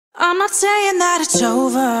I'm not saying that it's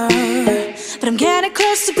over, but I'm getting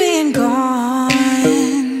close to being gone.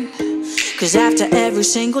 Cause after every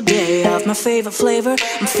single day of my favorite flavor,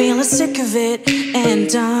 I'm feeling sick of it and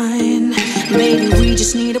done. Maybe we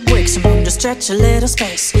just need a break, some room to stretch a little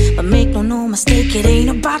space. But make no mistake, it ain't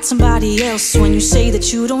about somebody else. When you say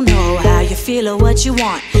that you don't know how you feel or what you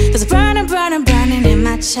want, there's a burning, burning, burning in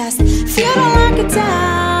my chest. If you don't lock it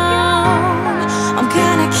down, I'm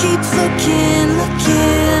gonna keep looking,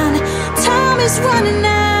 looking. Time is running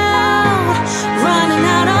out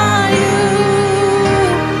on you.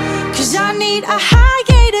 Cause I need a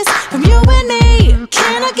hiatus from you and me.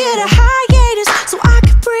 Can I get a hiatus so I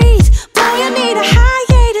can breathe? Boy, I need a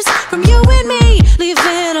hiatus from you and me. Leave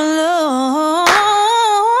it alone.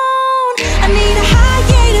 I need a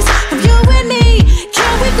hiatus from you and me.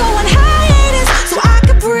 Can we go on hiatus so I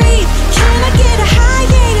can breathe? Can I get a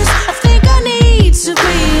hiatus? I think I need to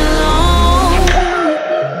be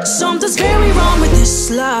alone. Something's very wrong with this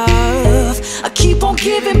love. I keep on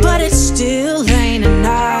giving, but it still ain't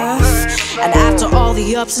enough. And after all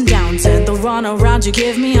the ups and downs and the run around you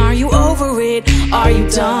give me, are you over it? Are you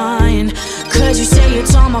done? Cause you say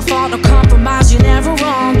it's all my fault, no compromise, you're never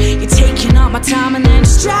wrong. You're taking up my time and then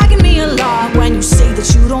just dragging me along. When you say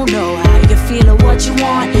that you don't know how you feel or what you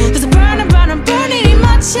want, there's a burning, burning, burning in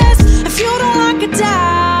my chest. If you don't lock it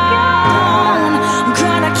down, I'm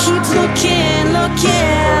gonna keep looking,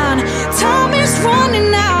 looking. Time is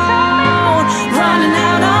running out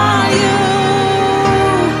on you.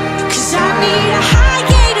 Cause I need a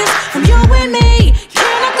hiatus from you and me.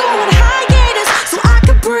 Can I go on hiatus so I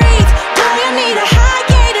can breathe? Boy, I need a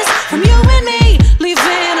hiatus from you and me. Leave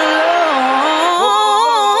it alone.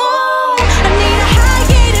 I need a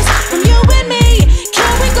hiatus from you and me.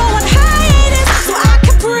 Can we go on hiatus so I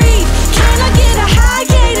can breathe? Can I get a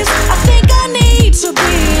hiatus? I think I need to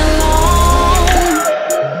be alone.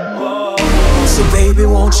 So baby,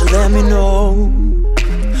 won't you let me know?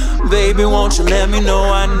 Baby, won't you let me know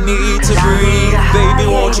I need to breathe? Baby,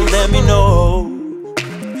 won't you let me know?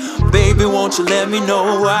 Baby, won't you let me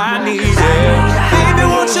know I need it? Baby,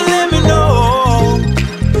 won't you let me know?